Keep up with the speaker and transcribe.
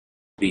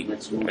beat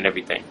and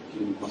everything.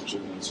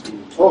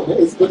 Oh,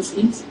 it's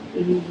easy.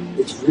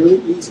 It's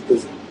really easy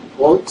because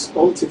all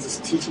it takes is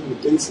teaching the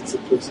basics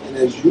of this, and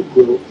as you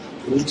grow,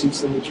 you teach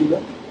them what you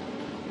know.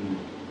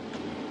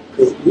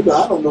 Because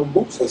I don't know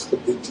most of that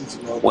stuff they teach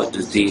them. What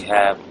does D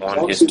have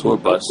on his tour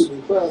bus?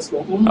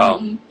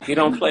 Oh, he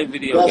don't play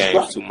video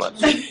games too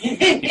much.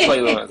 He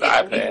plays on his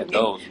iPad.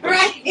 Those,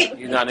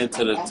 he's not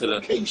into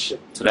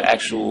the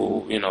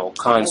actual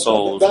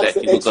consoles that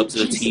you hook up to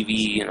the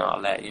TV and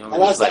all that. And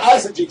I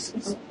said,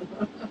 Jesus.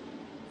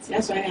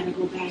 That's why I had to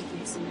go back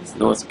next semester.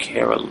 North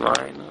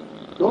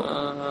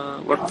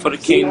Carolina, working for the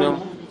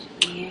Kingdom.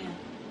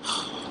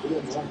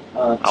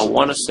 I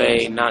want to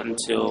say not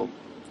until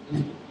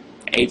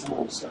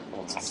April,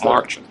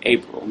 March,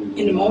 April. In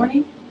the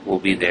morning? We'll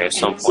be there at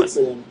some point.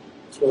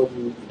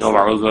 Know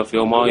about Roosevelt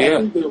Field Mall? Yeah.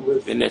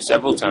 Been there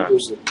several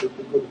times.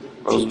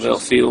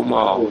 Roosevelt Field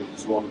Mall.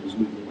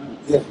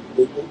 Yeah,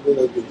 they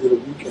did a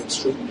weekend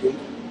straight game.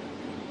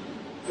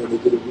 And they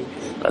did a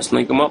weekend. Let's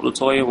link them up,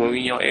 Latoya, when we're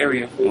in your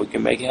area. We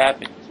can make it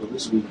happen. So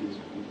this week is,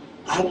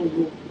 I don't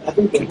know. I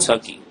think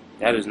Kentucky.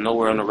 That is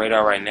nowhere on the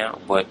radar right now,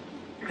 but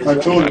I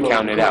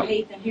count it out.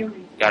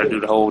 Got to do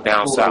the whole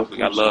down south. We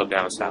got love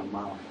down south.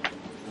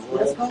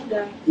 Let's go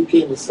down. He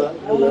came to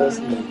South last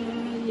night.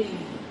 Yeah.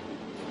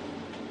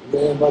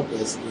 Man, my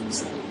best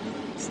inside.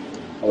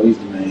 Oh, he's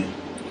the man.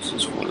 This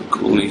is one of the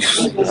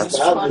coolies. That's the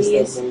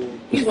funniest.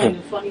 He's one of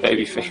the funniest.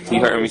 Babyface. You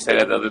heard me say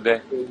that the other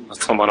day? I was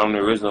talking about I'm the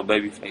original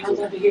Babyface. I'd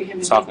love to hear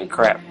him Talking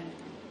crap.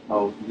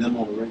 Oh, them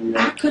on the radio.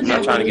 I could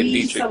not trying to get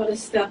believe Deitrick some of the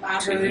stuff I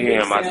to heard.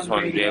 hear him. I just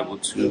want to be able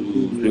to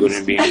do it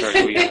and be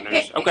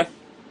encouraged. Okay.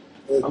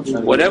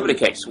 Whatever the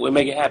case, we'll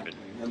make it happen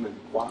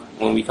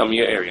when we come to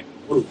your area.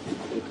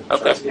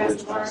 Okay.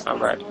 All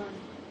right.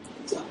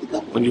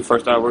 When you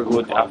first started working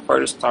with, I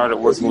first started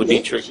working with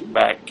Deitrick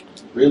back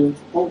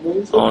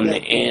on the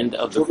end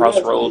of the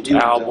Crossroads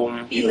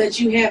album He let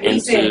you have it. He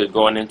into said,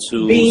 going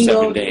into bingo,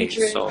 7 days.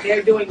 Deitrick. So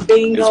They're doing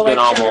bingo. it's been at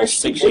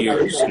almost church. 6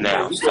 years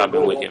now since I've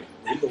been with him.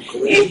 Me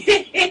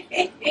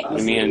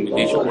and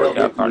Deitrick work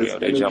out cardio.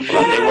 They jump a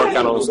lot. They work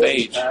out on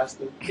stage.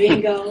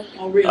 Bingo.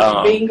 Oh,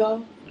 really?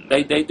 Bingo?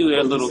 They do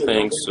their little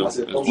things too as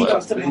He well.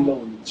 goes to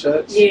bingo in the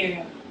church.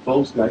 Yeah.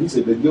 Folks, he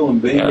said they're doing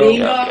bingo.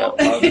 Bingo.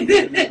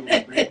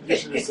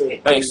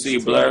 Thanks, C.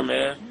 Blur,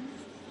 man.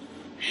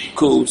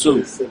 Cool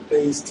too.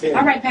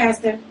 All right,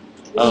 Pastor.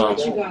 We'll let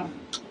you go.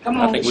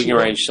 Come on. I think we can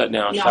ready to shut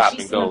down shop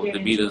she's and go. sitting The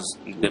up beat there. is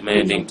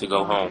demanding to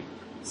go home.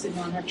 Sitting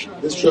on her truck.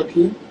 This truck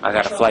here? I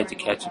got a flight to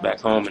catch back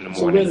home in the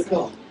So where morning, the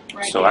car?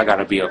 so I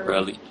gotta be up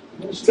early.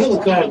 Tell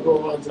the car to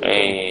go on to the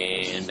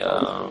And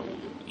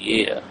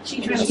yeah,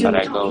 She trying that's to how get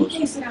that You goes.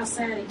 can't sit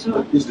outside and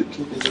talk. Is the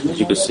As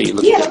you can see,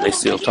 look Yeah, at them, they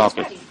still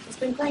talking. It's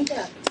been cranked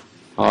up.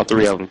 All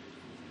three of them.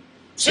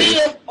 See?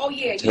 Oh,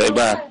 yeah. Say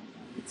bye.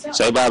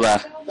 Say bye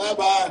bye.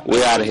 Bye-bye.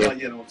 We're out of here.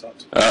 Yeah, don't talk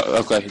to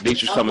Okay,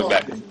 Deitrick's coming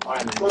back.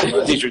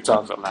 Deitrick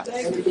talks a lot.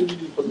 Everything you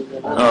need for the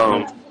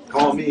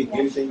Call me.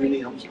 Anything you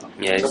need, I'm sorry.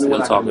 Yeah, he's Tell me still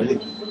when I can talking.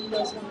 do.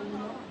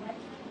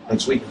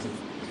 Next week.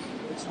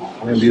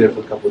 I'm going to be there for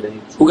a couple of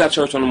days. Who got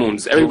church on the moon?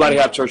 Does everybody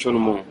have church on the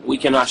moon? We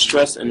cannot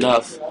stress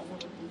enough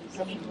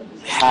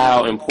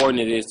how important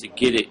it is to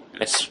get it,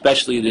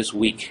 especially this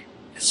week.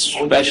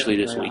 Especially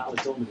this week.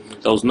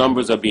 Those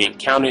numbers are being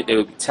counted. They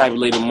will be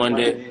tabulated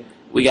Monday.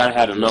 We got to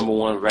have the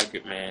 #1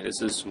 record, man.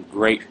 This is some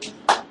great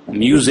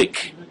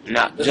music.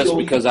 Not just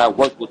because I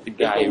work with the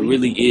guy. It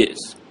really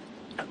is.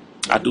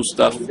 I do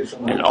stuff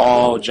in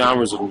all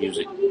genres of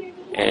music.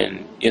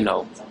 And,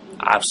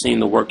 I've seen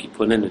the work he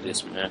put into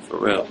this, man, for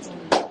real.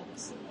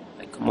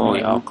 Like, come on,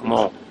 y'all. Come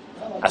on.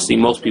 I see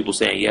most people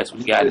saying, yes,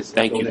 we got it.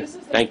 Thank you.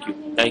 Thank you.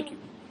 Thank you.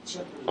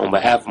 On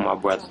behalf of my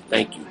brother,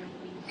 thank you.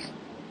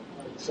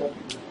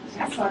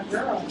 That's my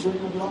girl.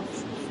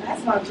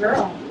 That's my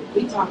girl.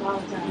 We talk all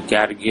the time. You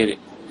gotta get it.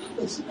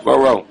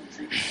 Bro.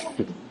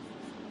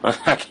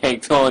 I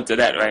can't go into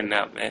that right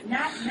now, man.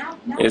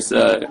 It's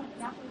a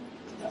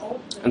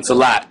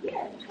lot,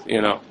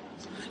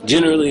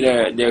 Generally,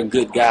 they're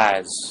good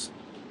guys,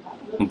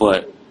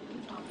 but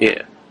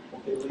yeah,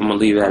 I'm gonna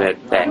leave that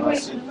at that.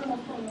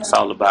 It's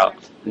all about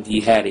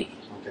D. Hattie,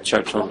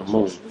 Church on the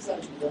Moon.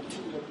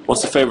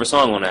 What's the favorite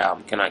song on the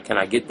album? Can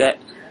I get that?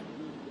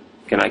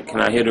 Can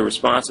I hear the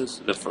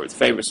responses? The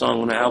favorite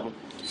song on the album?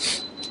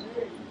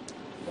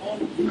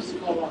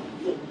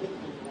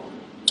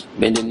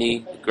 Bend the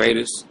Knee, the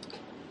greatest.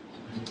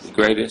 The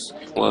greatest.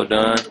 Well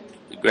done.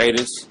 The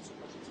greatest.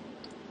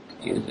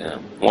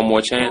 One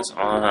More Chance.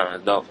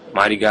 Dope.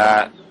 Mighty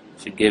God.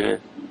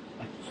 Forgiven.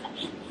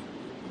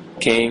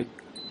 King.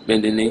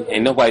 Bend the Knee.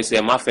 Ain't nobody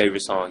said my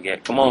favorite song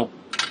yet. Come on.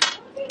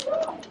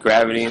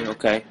 Gravity.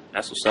 Okay.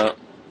 That's what's up.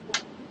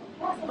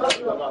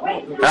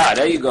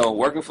 There you go.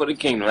 Working for the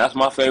Kingdom. That's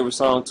my favorite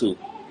song too.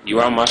 You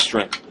Are My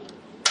Strength.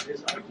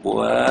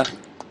 Boy.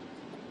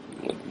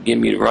 Get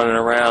me to running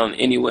around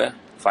anywhere.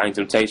 Fighting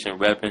Temptation,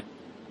 repping.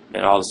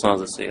 And all the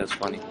songs I say is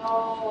funny.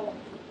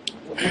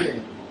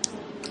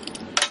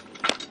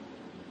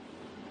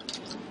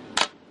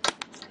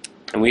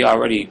 And we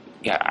already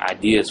got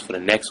ideas for the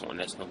next one.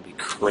 That's going to be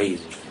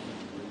crazy.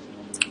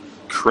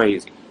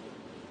 Crazy.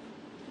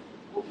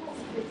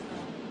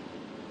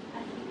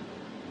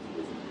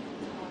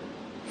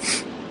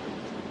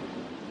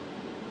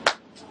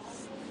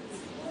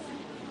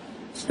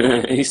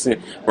 He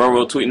said,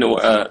 "Bro,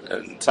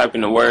 tweeting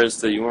typing the words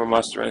to "You Are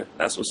My Strength."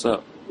 That's what's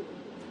up.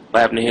 What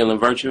happened to Healing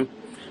Virtue?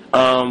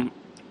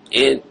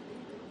 It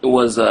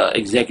was an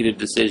executive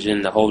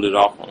decision to hold it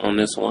off on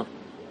this one.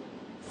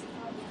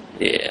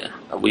 Yeah,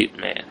 I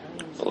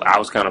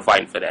was kind of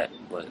fighting for that,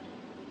 but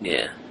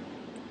yeah,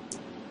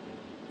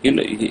 you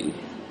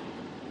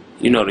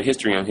know the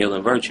history on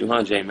Healing Virtue,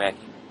 huh, Jay Mackey?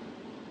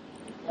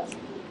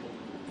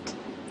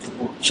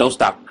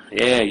 Showstopper.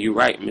 Yeah, you're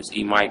right, Miss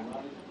E. Mike.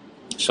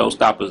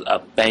 Showstopper's a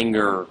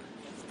banger.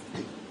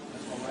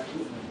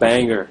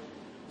 Banger.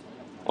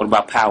 What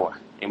about Power?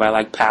 Anybody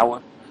like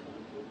Power?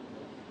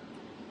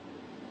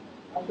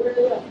 All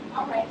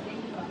right,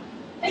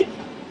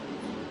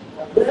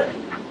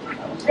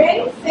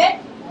 ready,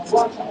 set,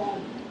 watch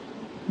on.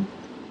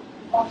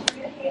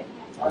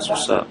 That's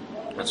what's up.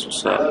 That's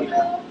what's up. All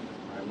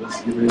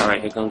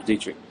right, here comes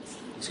Deitrick.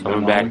 He's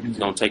coming back. He's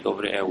gonna take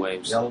over the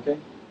airwaves. Y'all okay?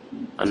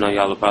 I know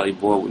y'all are probably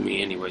bored with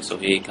me anyway, so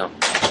here he comes.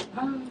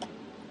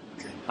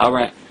 All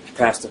right,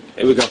 Pastor.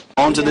 Here we go.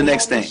 On to the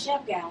next thing.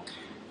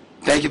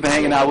 Thank you for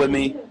hanging out with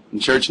me.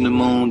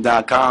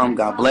 churchinthemoon.com.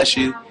 God bless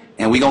you.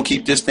 And we're going to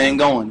keep this thing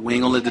going. We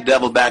ain't going to let the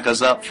devil back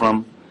us up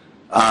from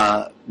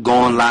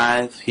going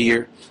live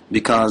here,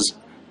 because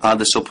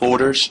the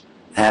supporters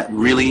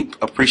really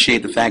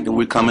appreciate the fact that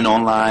we're coming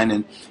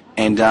online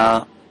and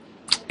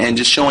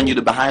just showing you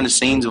the behind the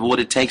scenes of what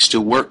it takes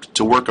to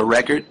work a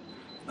record,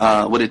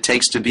 what it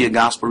takes to be a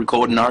gospel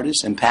recording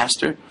artist and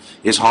pastor.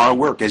 It's hard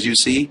work. As you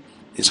see,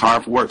 it's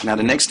hard work. Now,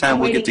 the next time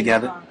we get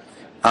together,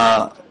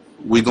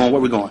 we're going,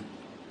 where we going?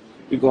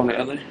 We going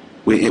to LA?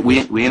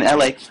 We in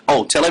LA.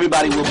 Oh, tell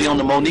everybody we'll be on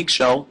the Monique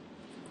Show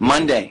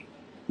Monday.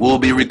 We'll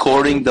be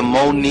recording the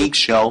Monique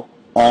Show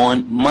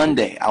on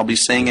Monday. I'll be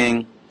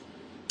singing,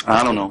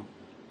 I don't know,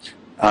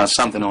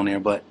 something on there,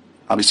 but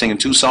I'll be singing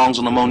 2 songs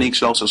on the Monique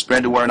Show, so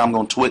spread the word. I'm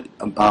going to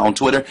on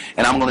Twitter,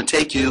 and I'm going to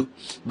take you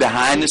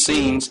behind the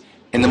scenes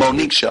in the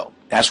Monique Show.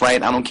 That's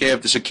right. I don't care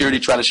if the security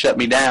try to shut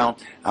me down.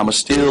 I'm going to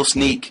still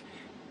sneak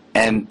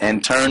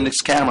and turn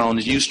this camera on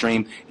this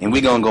Ustream, and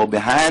we're going to go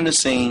behind the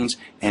scenes,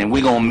 and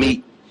we're going to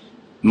meet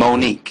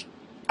Monique.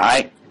 All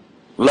right?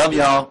 Love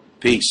y'all.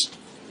 Peace.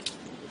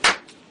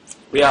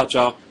 We out,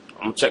 y'all.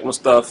 I'm going to check my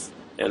stuff,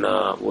 and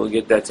we'll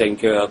get that taken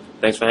care of.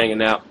 Thanks for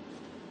hanging out.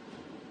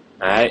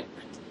 All right?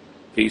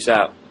 Peace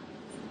out.